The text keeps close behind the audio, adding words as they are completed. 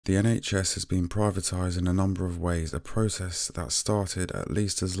The NHS has been privatised in a number of ways, a process that started at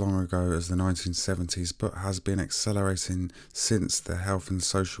least as long ago as the 1970s but has been accelerating since the Health and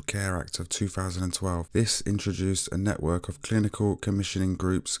Social Care Act of 2012. This introduced a network of clinical commissioning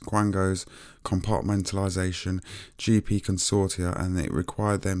groups, quangos, compartmentalisation, GP consortia, and it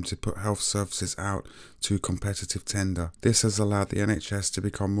required them to put health services out to competitive tender. This has allowed the NHS to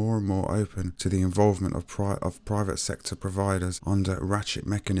become more and more open to the involvement of private sector providers under ratchet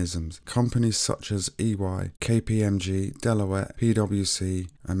mechanisms. Companies such as EY, KPMG, Delaware, PwC,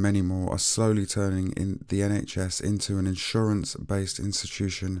 and many more are slowly turning the NHS into an insurance-based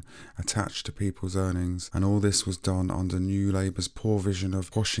institution attached to people's earnings, and all this was done under New Labour's poor vision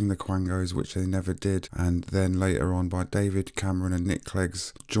of quashing the quangos, which they never did, and then later on by David Cameron and Nick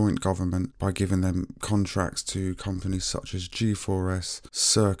Clegg's joint government by giving them contracts to companies such as G4S,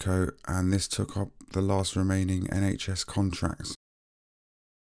 Serco, and this took up the last remaining NHS contracts.